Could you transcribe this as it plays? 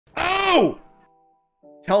Oh!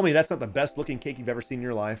 Tell me that's not the best looking cake you've ever seen in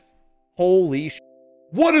your life. Holy sh.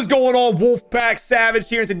 What is going on, Wolfpack Savage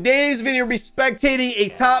here? In today's video, we'll be spectating a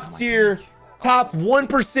top tier, top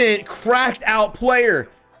 1% cracked out player.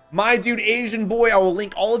 My dude, Aznboi. I will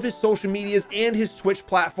link all of his social medias and his Twitch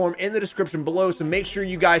platform in the description below. So make sure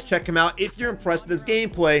you guys check him out if you're impressed with his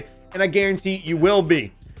gameplay. And I guarantee you will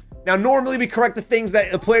be. Now, normally we correct the things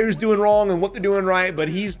that the player's doing wrong and what they're doing right, but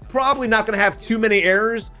he's probably not going to have too many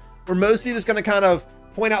errors. We're mostly just going to kind of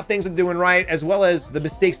point out things they're doing right, as well as the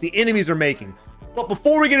mistakes the enemies are making. But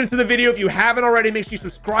before we get into the video, if you haven't already, make sure you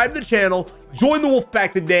subscribe to the channel, join the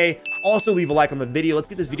Wolfpack today. Also leave a like on the video. Let's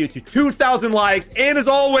get this video to 2,000 likes. And as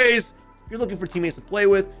always, if you're looking for teammates to play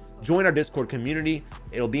with, join our Discord community.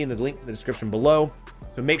 It'll be in the link in the description below.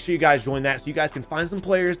 So make sure you guys join that so you guys can find some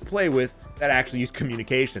players to play with that actually use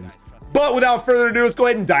communications. But without further ado, let's go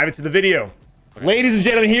ahead and dive into the video. Ladies and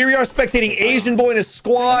gentlemen, here we are spectating Aznboi and his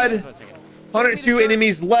squad. 102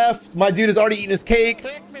 enemies left. My dude has already eaten his cake.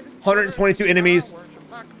 122 enemies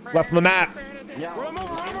left on the map. Run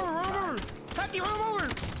over. Hacky, run over.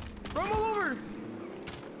 Run over.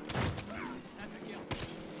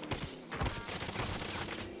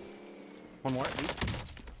 One more, at least.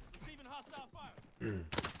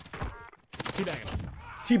 Teabag him.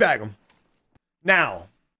 Teabag him. Now,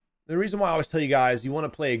 the reason why I always tell you guys you want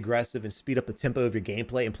to play aggressive and speed up the tempo of your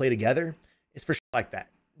gameplay and play together is for shit like that.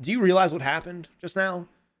 Do you realize what happened just now?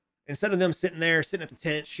 Instead of them sitting there, sitting at the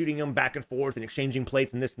tent, shooting them back and forth and exchanging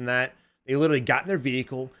plates and this and that, they literally got in their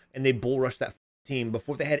vehicle and they bull rushed that team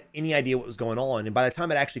before they had any idea what was going on. And by the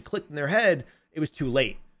time it actually clicked in their head, it was too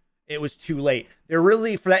late. It was too late. There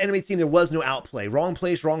really, for that enemy team, there was no outplay. Wrong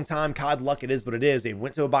place, wrong time. COD luck, it is what it is. They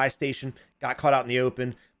went to a buy station, got caught out in the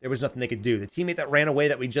open. There was nothing they could do. The teammate that ran away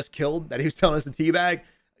that we just killed, that he was telling us to teabag,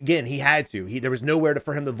 again, he had to. There was nowhere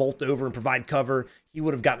for him to vault over and provide cover. He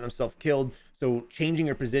would have gotten himself killed. So changing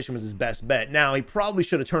your position was his best bet. Now, he probably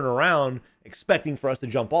should have turned around expecting for us to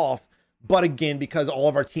jump off. But again, because all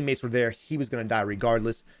of our teammates were there, he was going to die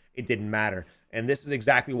regardless. It didn't matter. And this is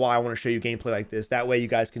exactly why I want to show you gameplay like this. That way you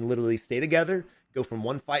guys can literally stay together, go from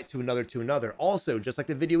one fight to another to another. Also, just like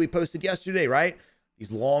the video we posted yesterday, right?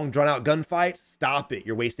 These long, drawn-out gunfights, stop it.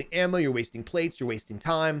 You're wasting ammo, you're wasting plates, you're wasting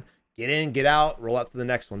time. Get in, get out, roll out to the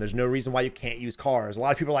next one. There's no reason why you can't use cars. A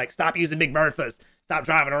lot of people are like, stop using Big Berthas, stop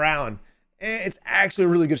driving around. And it's actually a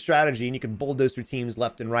really good strategy, and you can bulldoze through teams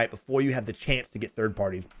left and right before you have the chance to get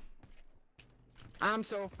third-partied. I'm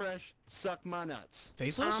so fresh, suck my nuts.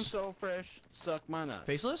 Faceless? I'm so fresh, suck my nuts.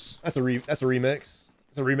 Faceless? That's a remix. That's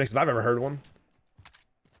a remix if I've ever heard one.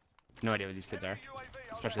 No idea what these kids are.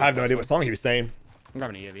 Especially I have no idea what song he was saying. I'm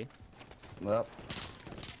grabbing an EAV. Well,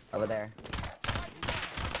 over there.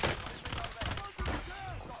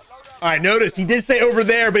 All right, notice he did say over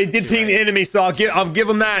there, but he did ping the enemy, so I'll give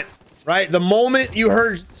him that. Right, the moment you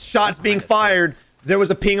heard shots being fired, there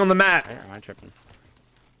was a ping on the map. Am I tripping?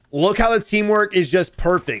 Look how the teamwork is just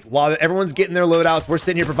perfect. While everyone's getting their loadouts, we're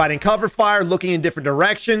sitting here providing cover fire, looking in different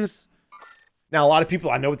directions. Now, a lot of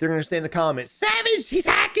people, I know what they're going to say in the comments. Savage, he's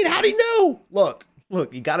hacking. How'd he know? Look,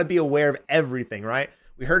 you got to be aware of everything, right?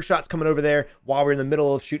 We heard shots coming over there while we were in the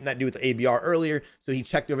middle of shooting that dude with the ABR earlier, so he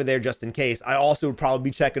checked over there just in case. I also would probably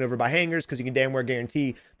be checking over by hangars because you can damn well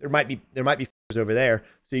guarantee there might be over there.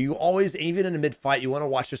 So you always, even in a mid-fight, you want to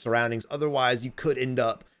watch your surroundings. Otherwise, you could end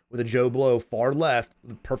up with a Joe Blow far left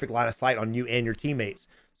with a perfect line of sight on you and your teammates.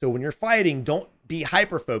 So when you're fighting, don't be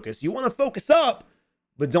hyper-focused. You want to focus up,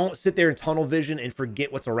 but don't sit there in tunnel vision and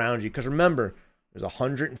forget what's around you. Because remember, there's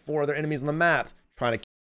 104 other enemies on the map trying to...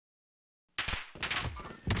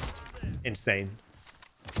 Insane.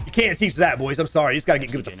 You can't teach that, boys. I'm sorry. You just got to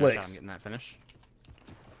get good with the flicks. I'm getting that finish.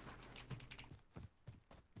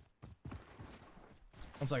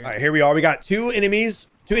 One second. All right, here we are. We got two enemy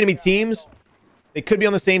teams. They could be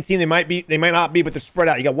on the same team. They might not be, but they're spread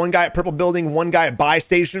out. You got one guy at purple building, one guy at buy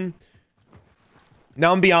station. Now,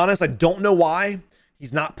 I'm gonna be honest, I don't know why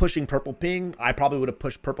he's not pushing purple ping. I probably would have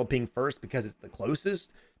pushed purple ping first because it's the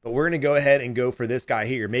closest, but we're gonna go ahead and go for this guy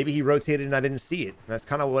here. Maybe he rotated and I didn't see it. That's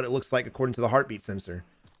kind of what it looks like according to the heartbeat sensor.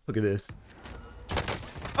 Look at this.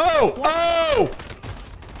 Oh!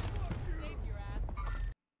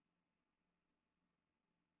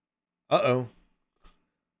 Uh-oh.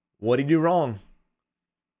 What'd he do wrong?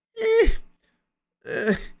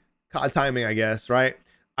 COD timing, I guess, right?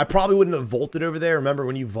 I probably wouldn't have vaulted over there. Remember,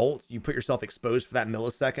 when you vault, you put yourself exposed for that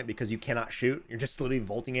millisecond because you cannot shoot. You're just literally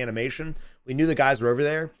vaulting animation. We knew the guys were over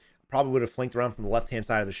there. Probably would have flanked around from the left-hand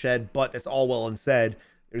side of the shed, but that's all well and said.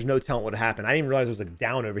 There's no telling what would happen. I didn't even realize there was a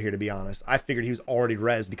down over here, to be honest. I figured he was already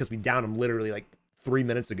rezzed because we downed him literally like 3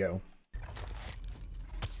 minutes ago.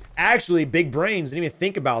 Actually, big brains didn't even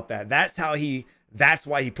think about that. That's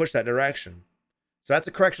why he pushed that direction. So that's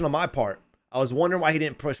a correction on my part. I was wondering why he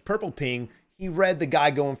didn't push purple ping. He read the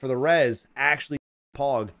guy going for the res. Actually,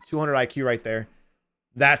 Pog, 200 IQ right there.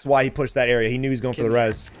 That's why he pushed that area. He knew he was going for the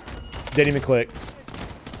res. Didn't even click.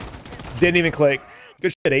 Didn't even click.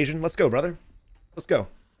 Good shit, Asian. Let's go, brother. Let's go.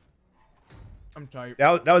 I'm tired.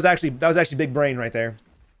 That was actually big brain right there.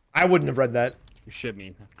 I wouldn't have read that. You should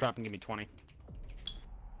me. Drop and give me 20.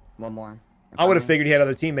 One more. I would have figured he had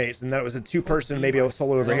other teammates and that it was a two-person, maybe a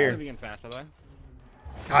solo over here. Fast, by the way.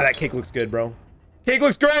 God, that cake looks good, bro. Cake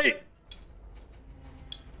looks great.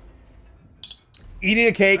 Eating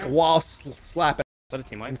a cake while slapping. Is that a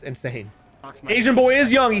team wipe? Insane. Asian boy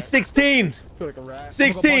is young. He's 16.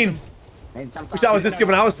 16. Wish I was this good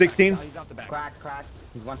when I was 16. He's out the back. Crack.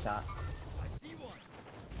 He's one shot.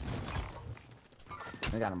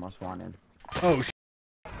 We got him most wanted. Oh,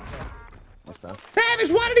 What's up?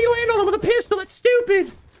 Savage, why did he land on him with a pistol? That's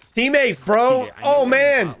stupid. Teammates, bro. Oh,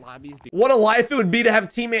 man. What a life it would be to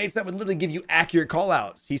have teammates that would literally give you accurate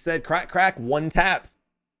callouts. He said, crack, one tap.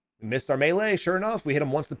 We missed our melee. Sure enough, we hit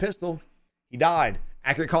him once with the pistol. He died.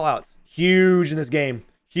 Accurate callouts. Huge in this game.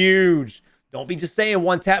 Huge. Don't be just saying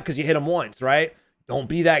one tap because you hit him once, right? Don't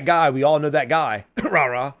be that guy. We all know that guy.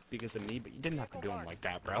 Rah-rah. Because of me, but you didn't have to do him like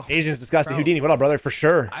that, bro. Asian's disgusting. Houdini, what up, brother? For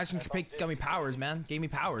sure. Aznboi got me powers, man. Gave me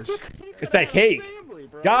powers. It's that cake.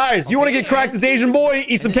 Guys, you want to get cracked as Asian boy?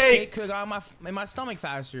 Eat some cake. It could have got in my stomach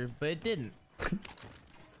faster, but it didn't.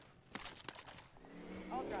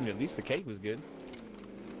 At least the cake was good.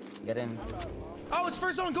 Get in. Oh, it's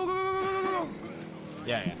first zone. Go.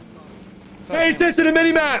 Yeah. Hey, attention to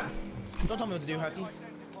mini-map. Don't tell me what to do, Hefty.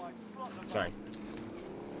 Sorry.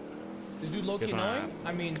 This dude low-key annoying?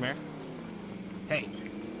 I mean... Come here. Hey.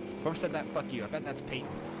 Whoever said that, fuck you. I bet that's Peyton.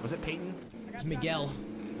 Was it Peyton? It's Miguel.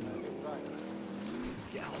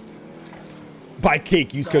 Buy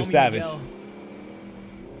cake, use code Savage. Miguel.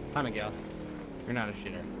 Hi, Miguel. You're not a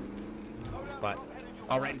shitter. But...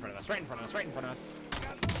 Oh, right in front of us.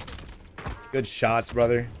 Good shots,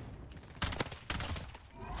 brother.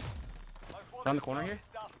 Around the corner here.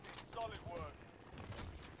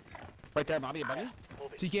 Right there, Bobby, a buggy.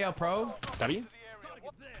 TKL Pro. W.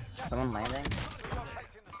 Someone landing.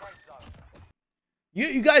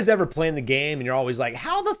 You guys ever playing the game and you're always like,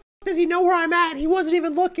 how the f does he know where I'm at? He wasn't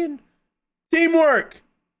even looking. Teamwork.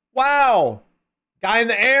 Wow. Guy in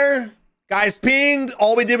the air. Guys pinged.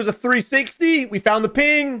 All we did was a 360. We found the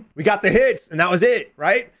ping. We got the hits, and that was it,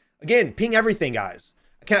 right? Again, ping everything, guys.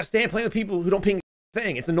 I cannot stand playing with people who don't ping a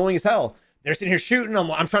thing. It's annoying as hell. They're sitting here shooting.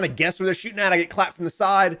 I'm trying to guess where they're shooting at. I get clapped from the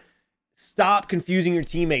side. Stop confusing your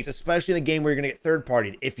teammates, especially in a game where you're going to get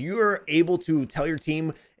third-partied. If you're able to tell your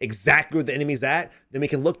team exactly where the enemy's at, then we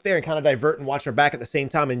can look there and kind of divert and watch our back at the same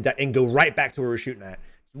time and go right back to where we're shooting at.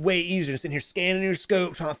 It's way easier than sitting here scanning your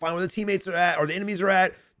scope, trying to find where the teammates are at or the enemies are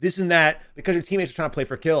at, this and that, because your teammates are trying to play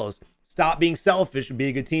for kills. Stop being selfish and be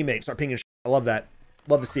a good teammate. Start pinging shit. I love that.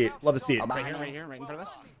 Love to see it. Love to see it. Right here, right in front of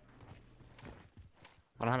us.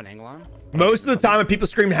 I don't have an angle on. Most of the time when people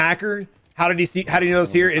scream hacker, how did you know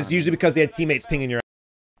it's here? Is usually because they had teammates pinging your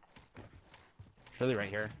ass. Surely right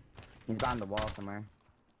here. He's behind the wall somewhere.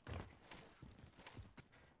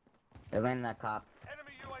 They're landing that cop.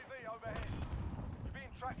 Enemy UAV overhead. You're being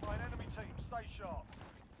tracked by an enemy team. Stay sharp.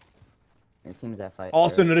 It seems that fight.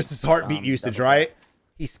 Also notice his heartbeat usage, right?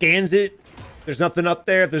 He scans it. There's nothing up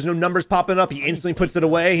there. If there's no numbers popping up, he instantly puts it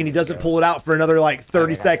away and he doesn't pull it out for another like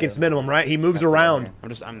 30 seconds minimum, right? He moves around.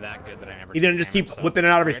 I'm that good that I never. He didn't just keep whipping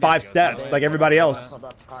it out every 5 steps like everybody else. Pulled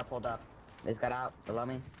up, car pulled up. They just got out below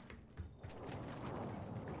me.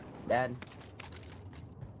 Dead.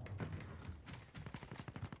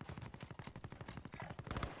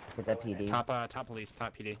 Get that PD. Top police,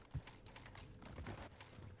 top PD.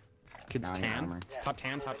 Kid's No, tan. armor. Top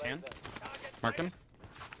tan. Marked him.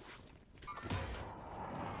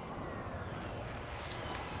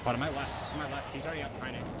 Oh, to my left. He's already up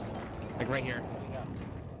behind it. Like right here.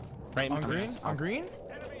 Right in On front of green? us. On green?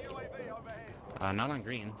 Enemy UAV overhead. Not on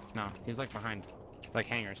green. No, he's like behind. Like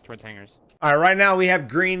hangers, towards hangers. All right, right now we have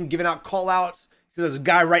Green giving out call outs. So there's a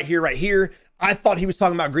guy right here. I thought he was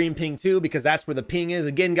talking about green ping too, because that's where the ping is.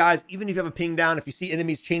 Again, guys, even if you have a ping down, if you see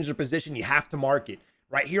enemies change their position, you have to mark it.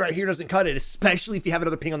 Right here doesn't cut it, especially if you have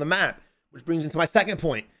another ping on the map, which brings into my second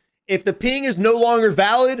point. If the ping is no longer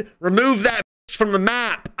valid, remove that from the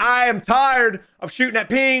map. I am tired of shooting at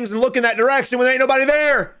pings and looking that direction when there ain't nobody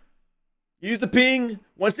there. Use the ping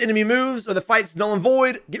once the enemy moves or the fight's null and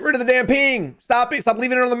void. Get rid of the damn ping. Stop it. Stop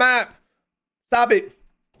leaving it on the map. Stop it.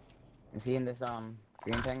 Is he in this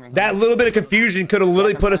green thing right That here? little bit of confusion could have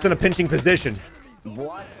literally put us in a pinching position.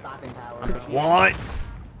 What? Stopping power. What?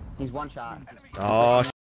 He's one shot. Oh,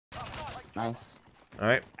 Nice. all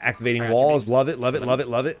right. Activating walls. Love it, love it, love it,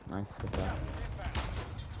 love it. Nice. Good stuff.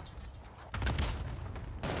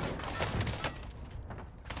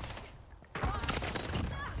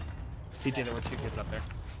 CJ, there were 2 kids up there.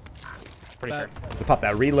 Pretty sure. So pop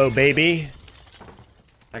that reload, baby.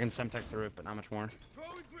 I can semtex the roof, but not much more.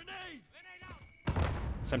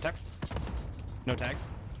 Semtex? No tags?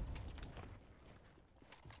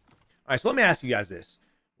 All right, so let me ask you guys this.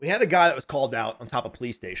 We had a guy that was called out on top of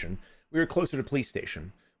police station. We were closer to police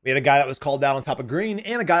station. We had a guy that was called out on top of green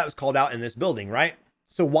and a guy that was called out in this building, right?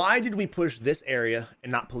 So why did we push this area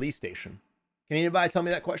and not police station? Can anybody tell me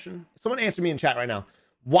that question? Someone answer me in chat right now.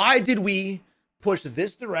 Why did we push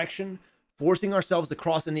this direction, forcing ourselves to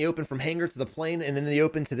cross in the open from hangar to the plane and then the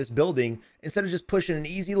open to this building, instead of just pushing an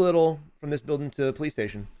easy little from this building to police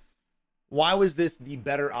station? Why was this the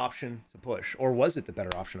better option to push? Or was it the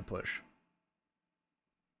better option to push?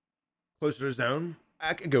 Closer to zone?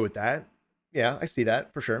 I could go with that. Yeah, I see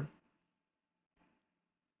that for sure.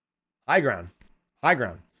 High ground. High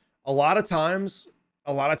ground. A lot of times,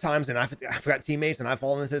 and I've got teammates and I've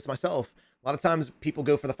fallen into this myself. A lot of times people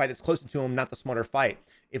go for the fight that's closer to them, not the smarter fight.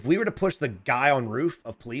 If we were to push the guy on roof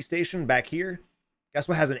of police station back here, guess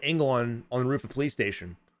what has an angle on the roof of police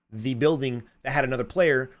station? The building that had another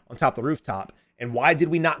player on top of the rooftop. And why did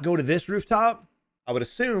we not go to this rooftop? I would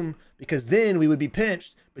assume because then we would be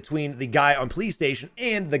pinched between the guy on police station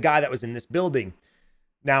and the guy that was in this building.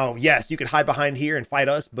 Now, yes, you could hide behind here and fight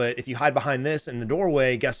us, but if you hide behind this in the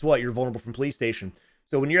doorway, guess what? You're vulnerable from police station.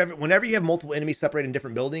 So whenever you have multiple enemies separated in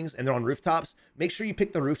different buildings and they're on rooftops, make sure you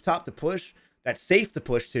pick the rooftop to push that's safe to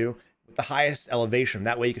push to with the highest elevation.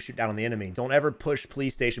 That way you can shoot down on the enemy. Don't ever push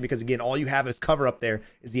police station because, again, all you have as cover up there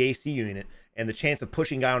is the AC unit. And the chance of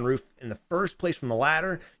pushing guy on roof in the first place from the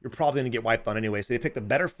ladder, you're probably going to get wiped on anyway. So they picked the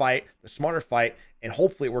better fight, the smarter fight, and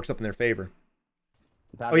hopefully it works up in their favor.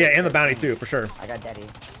 Oh, yeah, and the bounty too, for sure. I got Daddy.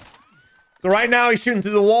 So right now he's shooting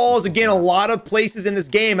through the walls. Again, a lot of places in this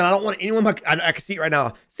game, and I don't want anyone, I can see it right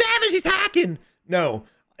now. Savage, he's hacking. No,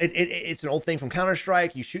 it's an old thing from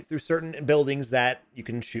Counter-Strike. You shoot through certain buildings that you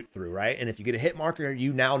can shoot through, right? And if you get a hit marker,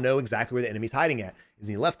 you now know exactly where the enemy's hiding at. Is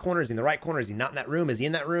he in the left corner? Is he in the right corner? Is he not in that room? Is he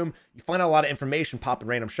in that room? You find out a lot of information popping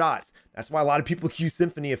random shots. That's why a lot of people accuse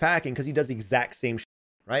Symphony of hacking, because he does the exact same shit,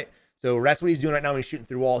 right? So that's what he's doing right now when he's shooting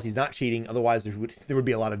through walls. He's not cheating. Otherwise, there would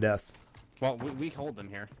be a lot of deaths. Well, we hold them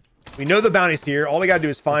here. We know the bounty's here. All we got to do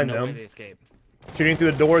is find no way them. they escape. Shooting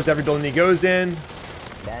through the doors, every building he goes in.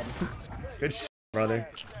 Dead. Good shit, brother.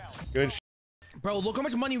 Good shit. Bro, look how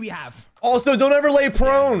much money we have. Also, don't ever lay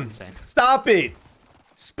prone. Yeah, stop it.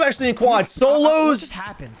 Especially in quads. What Solos, just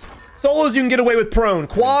happened? solos, you can get away with prone.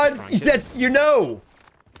 Quads, that's, you know.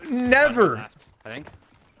 Never. Left, I think.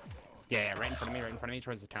 Yeah, right in front of me,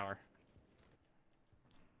 towards the tower.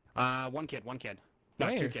 One kid. No,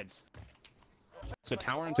 Where? 2 kids. So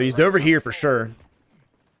tower and So he's over here for sure.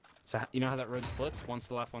 So you know how that road splits? One's to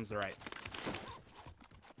the left, one's to the right.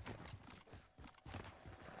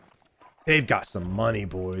 They've got some money,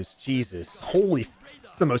 boys. Jesus. Holy.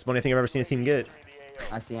 It's the most money I think I've ever seen a team get.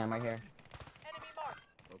 I see him right here.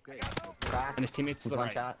 Crack. And his teammates to the One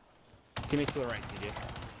right. shot. Teammates to the right, CJ.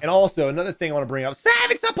 And also, another thing I want to bring up.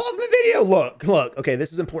 Savage, stop pausing the video. Look. Okay,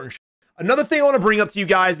 this is important. Another thing I want to bring up to you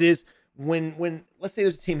guys is when let's say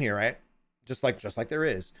there's a team here, right? Just like there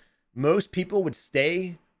is. Most people would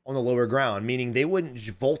stay on the lower ground, meaning they wouldn't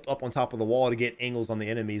vault up on top of the wall to get angles on the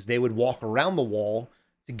enemies. They would walk around the wall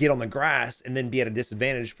to get on the grass and then be at a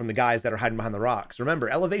disadvantage from the guys that are hiding behind the rocks. Remember,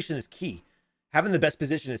 elevation is key. Having the best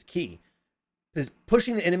position is key.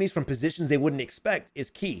 Pushing the enemies from positions they wouldn't expect is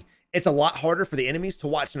key. It's a lot harder for the enemies to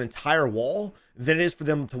watch an entire wall than it is for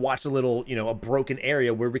them to watch a little, a broken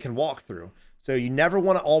area where we can walk through. So you never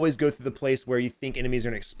want to always go through the place where you think enemies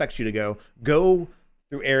are going to expect you to go. Go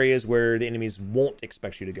through areas where the enemies won't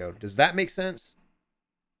expect you to go. Does that make sense?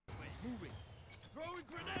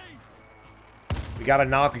 We got to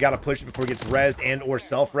knock. We got to push it before he gets rezzed and or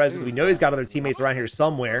self-rezzed. We know he's got other teammates around here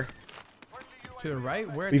somewhere. To the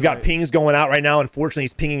right? Where? We've got pings going out right now. Unfortunately,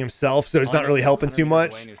 he's pinging himself, so it's not really helping too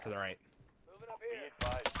much. To the right.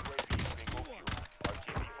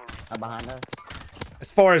 Behind us.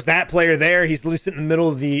 As far as that player there, he's literally sitting in the middle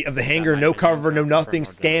of the hangar, no cover, no nothing,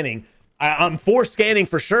 scanning. I'm for scanning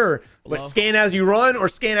for sure, but scan as you run or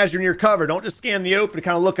scan as you're near cover. Don't just scan the open,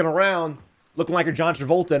 kind of looking around, looking like you're John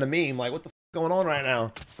Travolta in a meme. Like, what the f going on right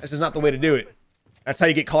now? That's just not the way to do it. That's how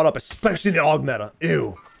you get caught up, especially the AUG meta.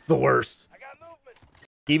 Ew, it's the worst.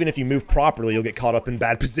 Even if you move properly, you'll get caught up in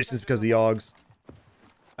bad positions because of the AUGs.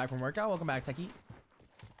 Back from workout. Welcome back, Techie.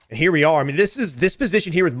 And here we are. I mean, this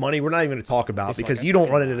position here with money, we're not even going to talk about because you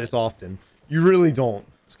don't run into this often. You really don't.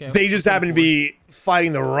 They just happen to be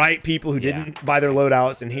fighting the right people who didn't buy their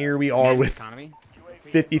loadouts, and here we are with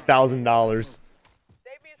 $50,000.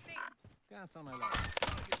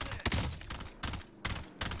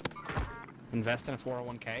 Invest in a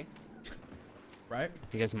 401k. Right?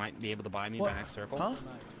 You guys might be able to buy me by next circle. Huh?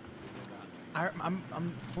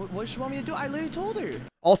 What does she want me to do? I literally told her.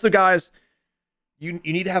 Also, guys, you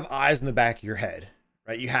need to have eyes in the back of your head,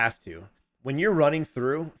 right? You have to. When you're running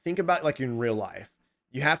through, think about it like you're in real life.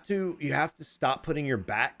 You have to stop putting your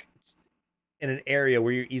back in an area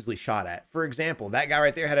where you're easily shot at. For example, that guy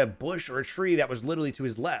right there had a bush or a tree that was literally to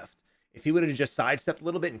his left. If he would have just sidestepped a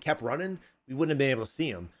little bit and kept running, we wouldn't have been able to see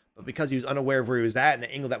him. But because he was unaware of where he was at and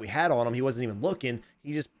the angle that we had on him, he wasn't even looking.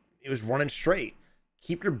 It was running straight.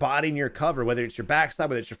 Keep your body in your cover, whether it's your backside,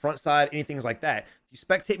 whether it's your front side, anything like that. If you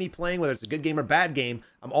spectate me playing, whether it's a good game or bad game,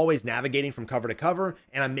 I'm always navigating from cover to cover,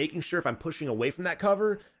 and I'm making sure if I'm pushing away from that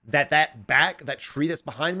cover, that tree that's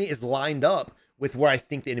behind me is lined up with where I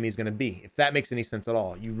think the enemy is going to be, if that makes any sense at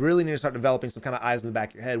all. You really need to start developing some kind of eyes in the back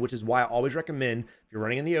of your head, which is why I always recommend if you're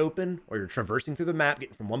running in the open or you're traversing through the map,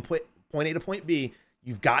 getting from point A to point B,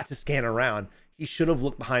 you've got to scan around. He should have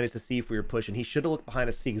looked behind us to see if we were pushing. He should have looked behind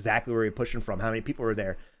us to see exactly where we were pushing from, how many people were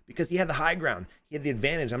there, because he had the high ground. He had the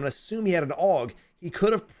advantage. I'm going to assume he had an AUG. He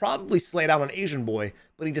could have probably slayed out an Aznboi,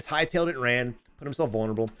 but he just hightailed it and ran, put himself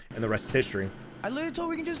vulnerable, and the rest is history. I literally told her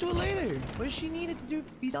we can just do it later. What does she need it to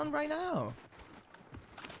be done right now?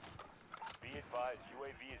 Be advised,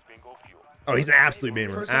 UAV is bingo fuel. Oh, he's an absolute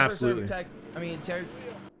beamer. First come, first serve, Absolutely. tech. I mean, Terry.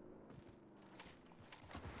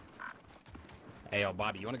 Hey, yo,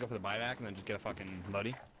 Bobby, you want to go for the buyback and then just get a fucking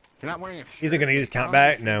loadie? You're not wearing a shirt. He's not going to use count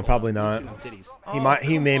back? No, probably not.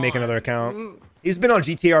 He may make another account. He's been on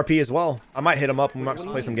GTRP as well. I might hit him up and we might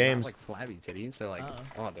play some games. Like flabby titties. They're like,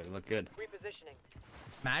 oh, they look good.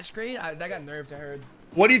 Match grade? That got nerfed, I heard.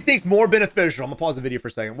 What do you think's more beneficial? I'm gonna pause the video for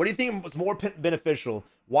a second. What do you think was more beneficial?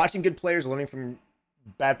 Watching good players, learning from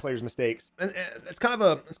bad players' mistakes? And it's kind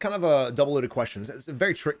of a double-loaded question. It's a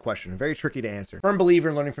very trick question, very tricky to answer. Firm believer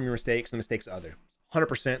in learning from your mistakes and the mistakes of others.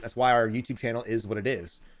 100%. That's why our YouTube channel is what it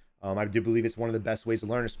is. I do believe it's one of the best ways to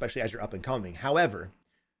learn, especially as you're up and coming. However,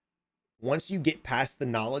 once you get past the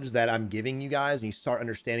knowledge that I'm giving you guys and you start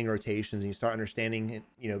understanding rotations and you start understanding,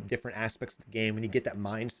 different aspects of the game, when you get that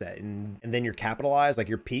mindset and then you're capitalized, like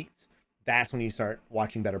you're peaked, that's when you start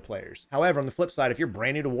watching better players. However, on the flip side, if you're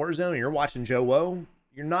brand new to Warzone and you're watching Joe Woe,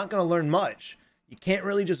 you're not going to learn much. You can't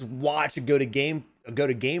really just watch a go-to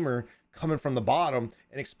gamer coming from the bottom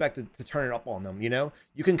and expect to turn it up on them.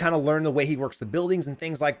 You can kind of learn the way he works the buildings and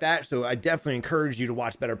things like that. So I definitely encourage you to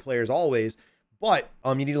watch better players always. But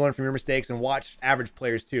you need to learn from your mistakes and watch average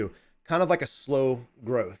players too. Kind of like a slow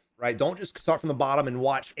growth, right? Don't just start from the bottom and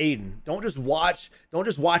watch Aiden. Don't just watch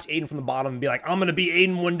Aiden from the bottom and be like, I'm going to be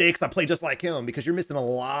Aiden one day because I play just like him, because you're missing a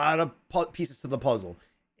lot of pieces to the puzzle.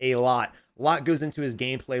 A lot goes into his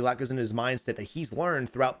gameplay, a lot goes into his mindset that he's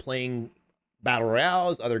learned throughout playing battle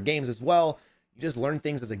royales, other games as well. You just learn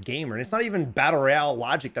things as a gamer. And it's not even battle royale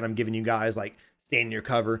logic that I'm giving you guys, like stay in your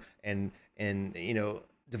cover and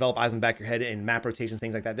develop eyes in the back of your head and map rotations,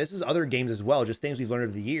 things like that. This is other games as well, just things we've learned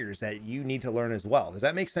over the years that you need to learn as well. Does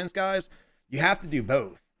that make sense, guys? You have to do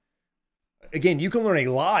both. Again, you can learn a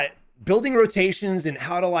lot. Building rotations and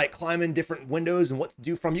how to like climb in different windows and what to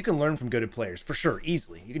do from, you can learn from good players for sure,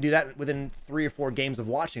 easily. You can do that within 3 or 4 games of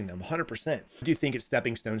watching them, 100%. I do think it's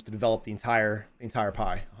stepping stones to develop the entire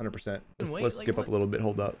pie, 100%. Let's skip up a little bit,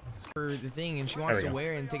 hold up. For the thing, and she wants to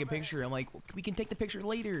wear it and take a picture. I'm like, we can take the picture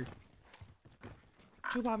later.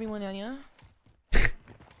 Joe Bobby Wananya.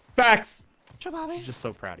 Facts. Joe Bobby. I'm just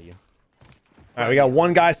so proud of you. All right, we got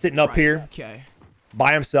one guy sitting up here. Okay.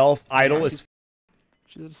 By himself, idle.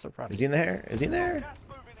 She's just so proud of Is he in there? Is he in there?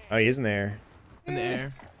 Oh, he is in there. In the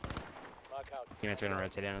air. Teammates are gonna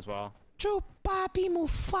rotate in as well. Joe Bobby mo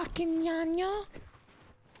fucking nyanya.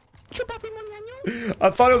 Joe Bobby mo nyanya. I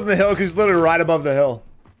thought it was in the hill because he's literally right above the hill.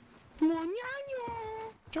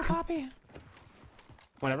 Joe Bobby.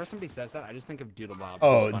 Whenever somebody says that, I just think of Doodle Bob.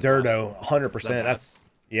 Oh, Dirdo, 100%. That's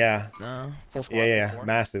yeah. No. Full squad Yeah, before.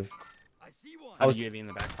 massive. I was UAV in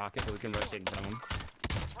the back pocket, but we can rotate in front of him.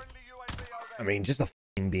 I mean, just a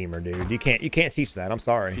f***ing beamer, dude. You can't teach that. I'm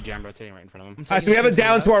sorry. See Jam rotating right in front of him. All right, so we have it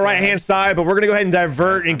down to our right-hand side, but we're gonna go ahead and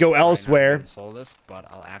divert and go elsewhere.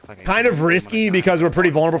 Kind of risky because we're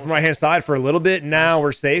pretty vulnerable from right-hand side for a little bit. Now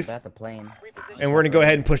we're safe, At the plane. and we're gonna go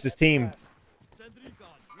ahead and push this team.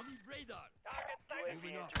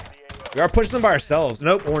 We are pushing them by ourselves.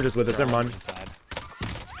 Nope, Orange is with us. Never mind.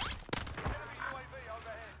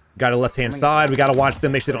 Got a left-hand side. We got to watch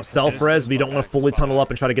them, make sure they don't self-res. We don't want to fully tunnel up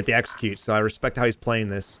and try to get the execute. So I respect how he's playing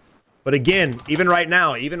this. But again, even right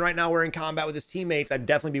now we're in combat with his teammates. I'd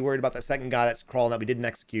definitely be worried about that second guy that's crawling that we didn't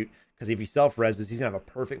execute. Because if he self-reses, he's going to have a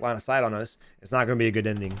perfect line of sight on us. It's not going to be a good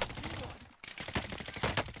ending.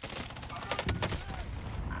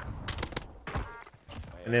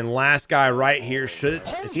 And then last guy right here is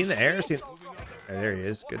he in the air? Is he in, oh, there he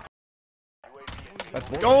is. Good.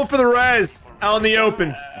 Going for the res out in the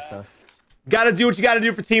open. Got to do what you got to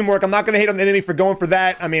do for teamwork. I'm not going to hate on the enemy for going for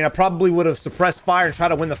that. I mean, I probably would have suppressed fire and tried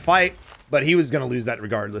to win the fight, but he was going to lose that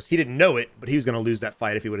regardless. He didn't know it, but he was going to lose that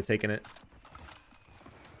fight if he would have taken it.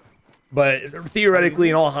 But theoretically,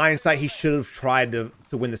 in all hindsight, he should have tried to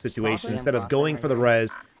win the situation instead of going for the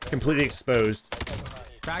res, completely exposed.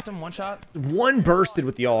 Cracked him, one shot. One bursted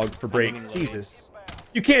with the AUG for break. Jesus.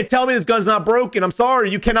 You can't tell me this gun's not broken. I'm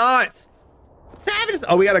sorry. You cannot. Savages.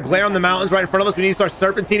 Oh, we got a glare on the mountains right in front of us. We need to start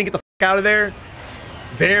serpentine and get the fuck out of there.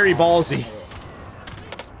 Very ballsy.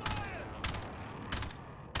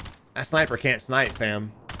 That sniper can't snipe,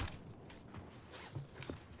 fam.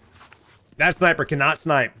 That sniper cannot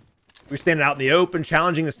snipe. We're standing out in the open,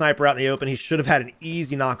 challenging the sniper out in the open. He should have had an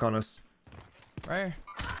easy knock on us. Right.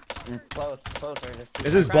 Closer.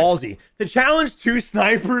 This is ballsy. To challenge two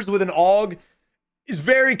snipers with an AUG is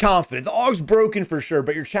very confident. The AUG's broken for sure,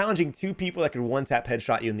 but you're challenging two people that could one-tap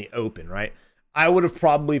headshot you in the open, right? I would have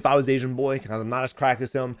probably, if I was Aznboi, because I'm not as cracked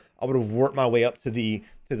as him, I would have worked my way up to the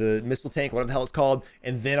missile tank, whatever the hell it's called,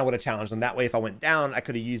 and then I would have challenged them. That way, if I went down, I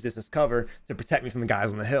could have used this as cover to protect me from the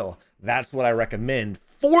guys on the hill. That's what I recommend.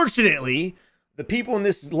 Fortunately, the people in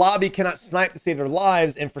this lobby cannot snipe to save their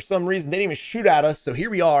lives, and for some reason, they didn't even shoot at us. So here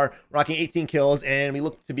we are, rocking 18 kills, and we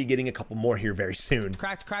look to be getting a couple more here very soon.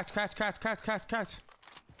 Cracked. Enemy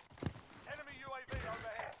UAV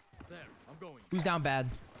overhead. There, I'm going. Who's down bad?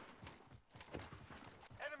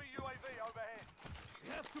 Enemy UAV overhead. We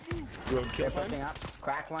have to move. You have They're kill pushing time? up.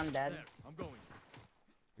 Crack one, dead. There, I'm going.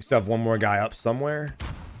 We still have one more guy up somewhere.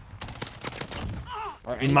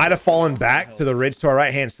 Or He might have fallen back to the ridge to our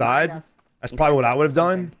right-hand side. That's probably what I would have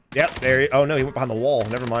done. Yep, there he... Oh, no, he went behind the wall.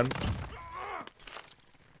 Never mind.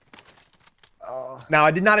 Oh. Now, I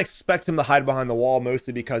did not expect him to hide behind the wall,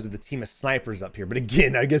 mostly because of the team of snipers up here. But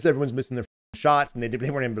again, I guess everyone's missing their shots, and they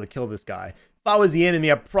weren't able to kill this guy. If I was the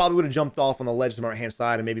enemy, I probably would have jumped off on the ledge to my right-hand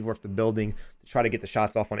side and maybe worked the building to try to get the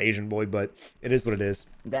shots off on Aznboi, but it is what it is.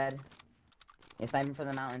 Dead. He's sniping for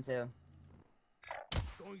the mountain, too.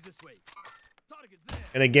 Going this way. Target there.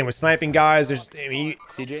 And again, with sniping guys, there's... I mean,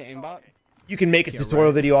 CJ, aimbot? you can make a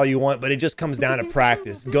tutorial video all you want, but it just comes down to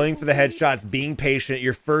practice. Going for the headshots, being patient.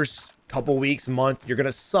 Your first couple weeks, month, you're going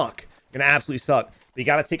to suck. You're going to absolutely suck. But you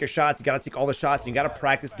got to take your shots. You got to take all the shots. You got to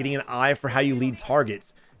practice getting an eye for how you lead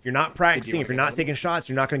targets. If you're not practicing, if you're not taking shots,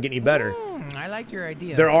 you're not going to get any better. I like your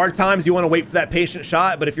idea. There are times you want to wait for that patient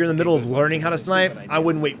shot, but if you're in the middle of learning how to snipe, I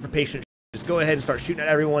wouldn't wait for patient. Just go ahead and start shooting at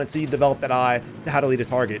everyone until you develop that eye to how to lead a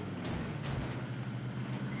target.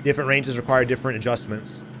 Different ranges require different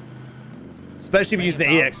adjustments. Especially if you're using the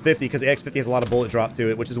AX50, because the AX50 has a lot of bullet drop to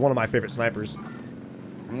it, which is one of my favorite snipers.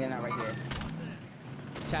 I'm getting out right here.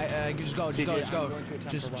 Just go. Just go.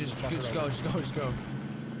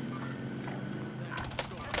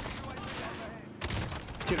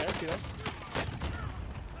 Two there.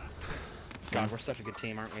 God, we're such a good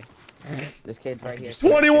team, aren't we? This kid's right here.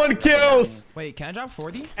 21 kills! Wait, can I drop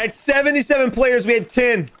 40? At 77 players, we had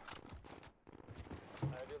 10.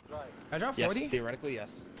 I dropped Yes, 40? theoretically,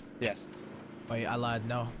 yes. Yes. Wait, I lied.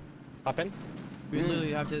 No. Up in? We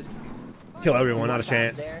literally have to... Kill everyone, not a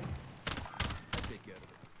chance. There.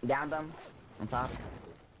 Down them. On top.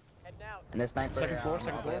 And the sniper. Second floor. all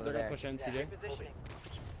the way They're over gonna there. push in, CJ.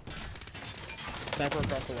 Sniper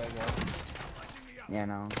across the way, bro. Yeah,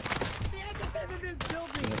 no.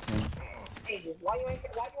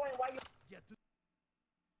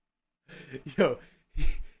 Yo,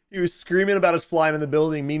 he was screaming about us flying in the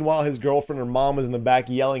building. Meanwhile, his girlfriend or mom was in the back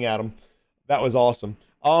yelling at him. That was awesome.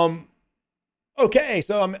 Okay,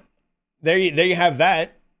 so there you have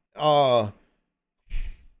that. What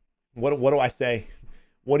do I say?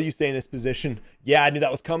 What do you say in this position? Yeah, I knew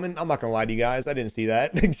that was coming. I'm not gonna lie to you guys. I didn't see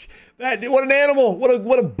that. What an animal!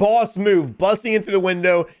 What a boss move! Busting in through the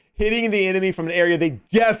window, hitting the enemy from an area they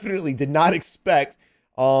definitely did not expect.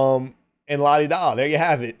 And la-di-da, there you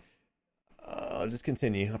have it. I'll just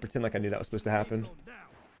continue. I'll pretend like I knew that was supposed to happen.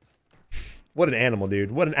 What an animal,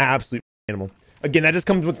 dude. What an absolute animal. Again, that just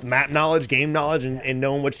comes with map knowledge, game knowledge, and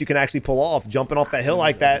knowing what you can actually pull off. Jumping off that hill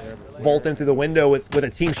like that, vaulting through the window with a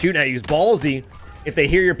team shooting at you is ballsy. If they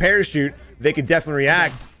hear your parachute, they could definitely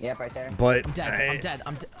react. Yep, right there. But I'm dead.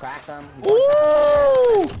 Crack them.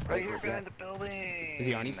 Ooh! Right here behind the building. Is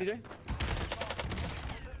he on you, CJ?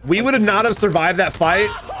 We would have not have survived that fight.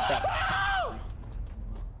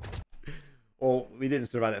 Well, we didn't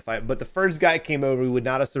survive that fight, but the first guy came over. We would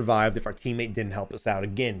not have survived if our teammate didn't help us out.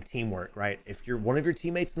 Again, teamwork, right? If you're one of your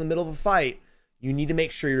teammates in the middle of a fight, you need to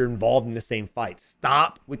make sure you're involved in the same fight.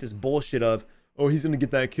 Stop with this bullshit of, oh, he's going to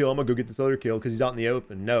get that kill. I'm going to go get this other kill because he's out in the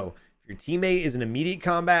open. No. If your teammate is in immediate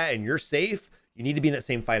combat and you're safe, you need to be in that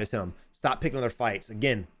same fight as him. Stop picking other fights.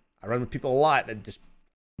 Again, I run with people a lot that just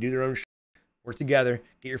do their own shit. Work together,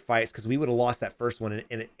 get your fights, because we would have lost that first one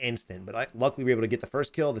in an instant. But luckily, we were able to get the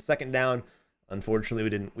first kill, the second down. Unfortunately,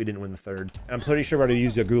 we didn't win the third. And I'm pretty sure we already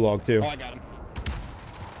used a gulag too. Oh, I got him.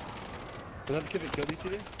 Was that the kid that killed you,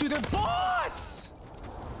 CD? Dude, they're bots!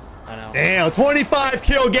 I know. Damn, 25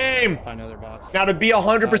 kill game. I know they're bots. Now, to be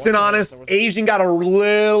 100% honest, Asian got a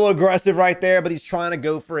little aggressive right there, but he's trying to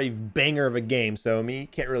go for a banger of a game. So, I mean,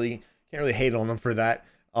 can't really hate on him for that.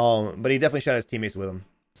 But he definitely shot his teammates with him.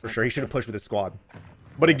 For sure, he should have pushed with his squad.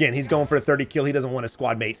 But again, he's going for a 30 kill. He doesn't want his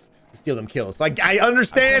squad mates to steal them kills. So I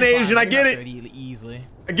understand, Asian. I get it. Easily.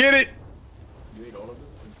 I get it. All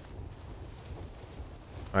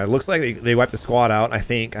right, looks like they wiped the squad out. I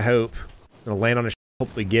think. I hope. Gonna land on his.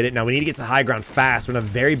 Hopefully get it. Now we need to get to high ground fast. We're in a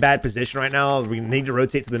very bad position right now. We need to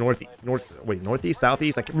rotate to the northeast,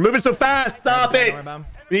 southeast. Like, we're moving so fast. Stop it.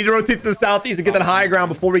 We need to rotate to the southeast and get that high ground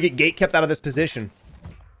before we get gate kept out of this position.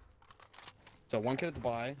 So one kid at the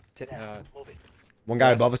buy. One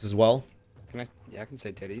guy above us as well. Can I? Yeah, I can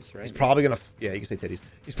say titties, right? He's probably gonna. Yeah, you can say titties.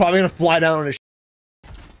 He's probably gonna fly down on his.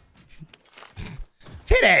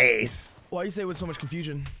 Titties. Why you say it with so much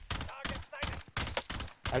confusion?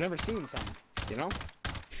 I've never seen some. You know?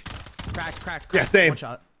 Cracked. Yeah, same. One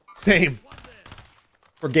shot. Same.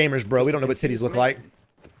 We're gamers, bro. We don't know what titties look like.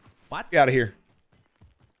 What? Get out of here.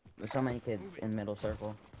 There's so many kids in middle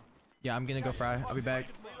circle. Yeah, I'm gonna go fry. I'll be back.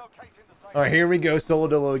 All right, here we go. Solo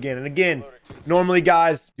dolo again. And again, normally,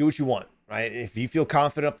 guys, do what you want, right? If you feel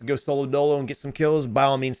confident enough to go solo dolo and get some kills, by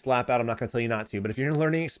all means, slap out. I'm not going to tell you not to. But if you're in a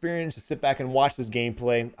learning experience, just sit back and watch this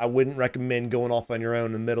gameplay. I wouldn't recommend going off on your own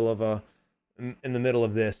in the middle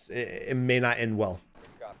of this. It may not end well.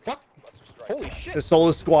 Fuck. Holy shit. The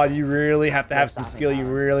solo squad, you really have to have some skill. You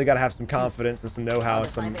really got to have some confidence and some know-how,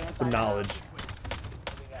 some knowledge.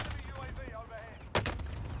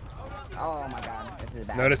 Oh my god, this is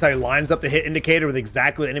bad. Notice how he lines up the hit indicator with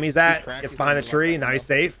exactly where the enemy's at. Gets behind the tree. Now he's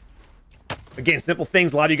safe. Again, simple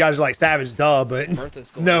things. A lot of you guys are like, savage, duh, but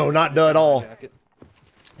no, not duh at all.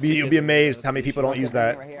 You'll be amazed how many people don't use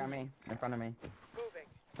that. Right here on me, in front of me.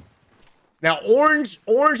 Now, Orange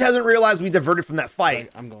hasn't realized we diverted from that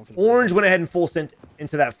fight. Orange went ahead and full sent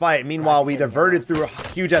into that fight. Meanwhile, we diverted through a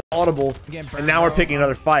huge ass audible, and now we're picking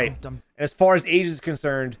another fight. And as far as Asia is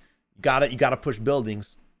concerned, you gotta push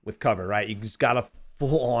buildings with cover, right? You just gotta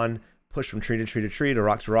full on push from tree to tree to tree to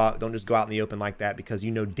rock to rock. Don't just go out in the open like that, because you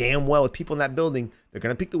know damn well with people in that building, they're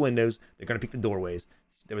gonna pick the windows, they're gonna pick the doorways.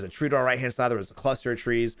 There was a tree to our right hand side. There was a cluster of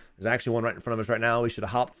trees. There's actually one right in front of us right now. We should have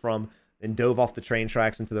hopped from and dove off the train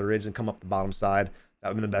tracks into the ridge and come up the bottom side. That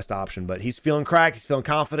would have been the best option. But he's feeling cracked. He's feeling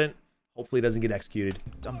confident. Hopefully he doesn't get executed.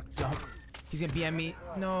 Dumb. He's gonna BM me.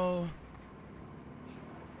 No.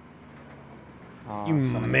 Oh, You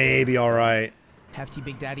may be all right. Hefty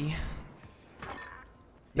Big Daddy.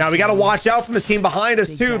 Now we got to watch out from the team behind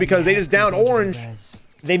us too, because they just downed Orange.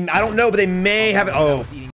 I don't know, but they may have it. Oh,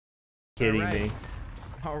 kidding me.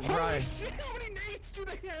 All right.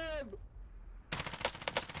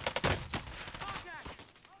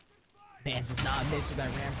 Man, since not missed with that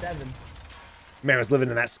Ram 7. Man was living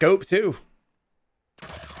in that scope too.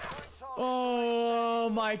 Oh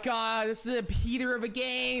my god, this is a heater of a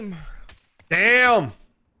game. Damn.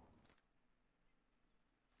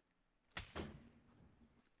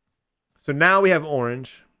 So now we have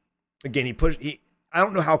Orange. Again, I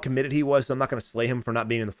don't know how committed he was, so I'm not going to slay him for not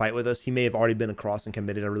being in the fight with us. He may have already been across and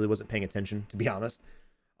committed. I really wasn't paying attention, to be honest.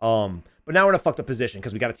 But now we're in a fucked up position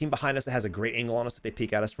because we got a team behind us that has a great angle on us if they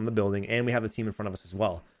peek at us from the building, and we have the team in front of us as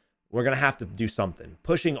well. We're going to have to do something.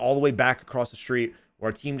 Pushing all the way back across the street where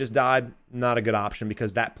our team just died, not a good option,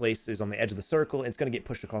 because that place is on the edge of the circle. It's going to get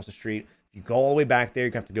pushed across the street. If you go all the way back there,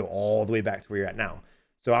 you're going to have to go all the way back to where you're at now.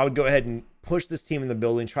 So I would go ahead and push this team in the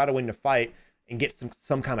building, try to win the fight, and get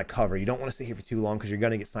some kind of cover. You don't want to sit here for too long because you're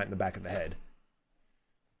going to get sniped in the back of the head.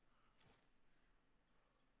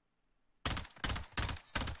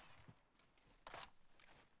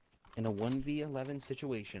 In a 1v11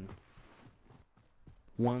 situation,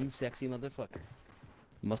 one sexy motherfucker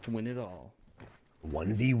must win it all.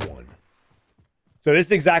 1v1. So this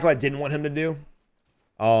is exactly what I didn't want him to do.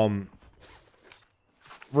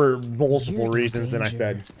 For multiple reasons than I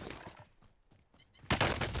said.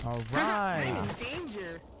 All right.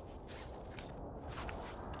 Danger.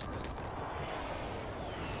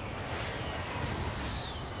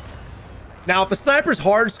 Now, if a sniper's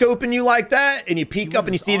hard scoping you like that and you peek up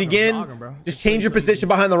and you see it again, just change your position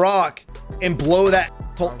behind the rock and blow that.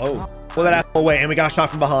 Blow that asshole away. And we got shot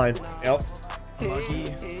from behind. Yep.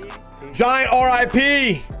 Giant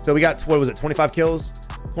RIP. So we got, what was it, 25 kills?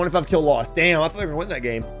 25 kill loss. Damn, I thought we were gonna win that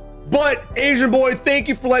game. But Aznboi, thank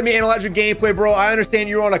you for letting me analyze your gameplay, bro. I understand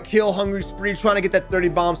you're on a kill hungry spree trying to get that 30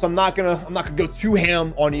 bomb, so I'm not gonna go too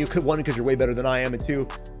ham on you. One, because you're way better than I am, and two,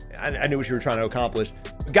 I knew what you were trying to accomplish.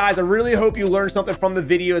 But guys, I really hope you learned something from the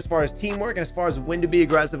video as far as teamwork and as far as when to be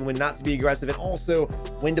aggressive and when not to be aggressive, and also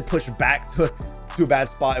when to push back to a bad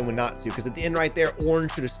spot and when not to. Because at the end right there,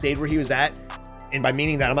 Orange should have stayed where he was at. And by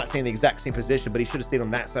meaning that, I'm not saying the exact same position, but he should have stayed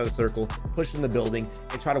on that side of the circle, pushed in the building,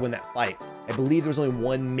 and try to win that fight. I believe there was only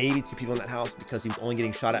one, maybe two people in that house because he was only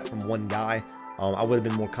getting shot at from one guy. I would have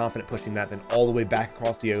been more confident pushing that than all the way back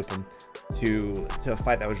across the open to a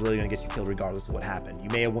fight that was really going to get you killed regardless of what happened. You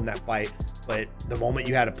may have won that fight, but the moment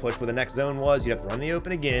you had to push where the next zone was, you'd have to run the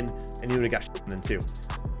open again, and you would have got shot then too.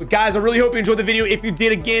 But guys, I really hope you enjoyed the video. If you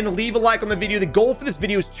did, again, leave a like on the video. The goal for this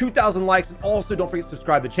video is 2,000 likes, and also don't forget to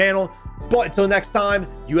subscribe to the channel. But until next time,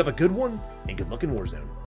 you have a good one, and good luck in Warzone.